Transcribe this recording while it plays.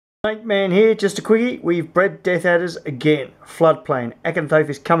Snakeman here, just a quickie. We've bred death adders again. Floodplain,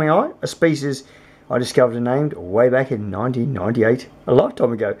 Acanthopus cummingii, a species I discovered and named way back in 1998, a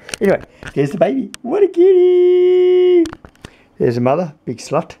lifetime ago. Anyway, there's the baby. What a kitty! There's a mother, big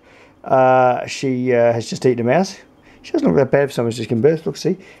slut. She has just eaten a mouse. She doesn't look that bad for someone who's just given birth. Look,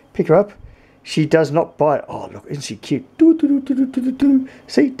 see, pick her up. She does not bite. Oh, look, isn't she cute?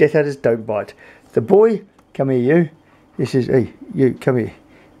 See, death adders don't bite. The boy, come here, you. This is, hey, you, come here.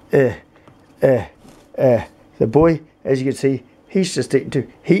 The boy, as you can see, he's just eaten too.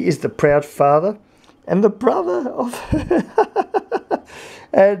 He is the proud father and the brother of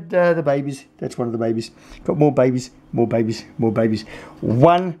and the babies. That's one of the babies. Got more babies, more babies, more babies.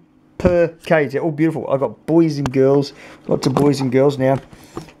 One per cage. They're all beautiful. I've got boys and girls. Lots of boys and girls. Now,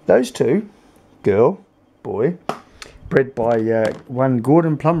 those two, girl, boy, bred by one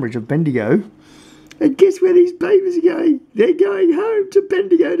Gordon Plumridge of Bendigo. And guess where these babies are going? They're going home to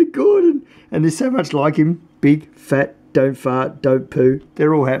Bendigo to Gordon. And there's so much like him. Big, fat, don't fart, don't poo.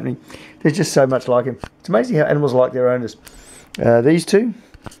 They're all happening. There's just so much like him. It's amazing how animals like their owners. These two,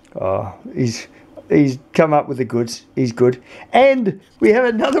 oh, he's come up with the goods. He's good. And we have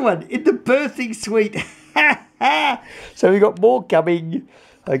another one in the birthing suite. So we've got more coming.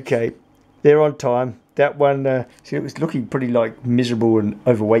 Okay, they're on time. That one, see, it was looking pretty like miserable and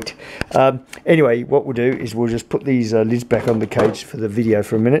overweight. Anyway, what we'll do is we'll just put these lids back on the cage for the video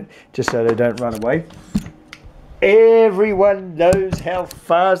for a minute, just so they don't run away. Everyone knows how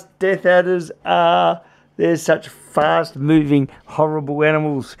fast death adders are. They're such fast-moving, horrible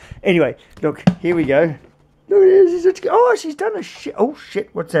animals. Anyway, look, here we go. Look at this. Oh, she's done a shit. Oh, shit,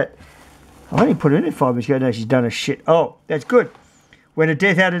 what's that? I only put her in it 5 minutes ago. No, she's done a shit. Oh, that's good. When a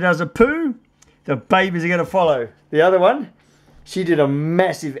death adder does a poo, the babies are going to follow. The other one, she did a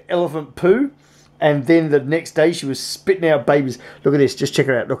massive elephant poo, and then the next day she was spitting out babies. Look at this. Just check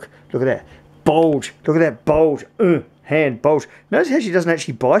her out. Look at that. Bulge. Look at that bulge. Hand bulge. Notice how she doesn't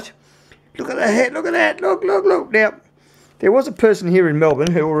actually bite. Look at the head. Look at that. Look. Now, there was a person here in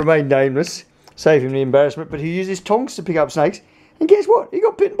Melbourne who will remain nameless, save him the embarrassment, but who used his tongs to pick up snakes, and guess what? He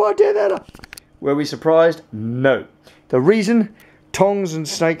got bitten by a death adder. Were we surprised? No. The reason? Tongs and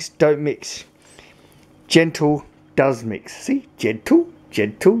snakes don't mix. Gentle does mix. See? Gentle,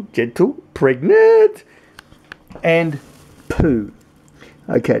 pregnant, and poo.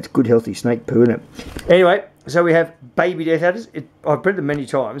 Okay, it's good healthy snake poo, isn't it? Anyway, so we have baby death adders. I've bred them many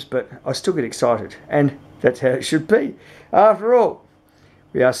times, but I still get excited. And that's how it should be. After all,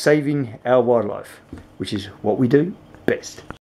 we are saving our wildlife, which is what we do best.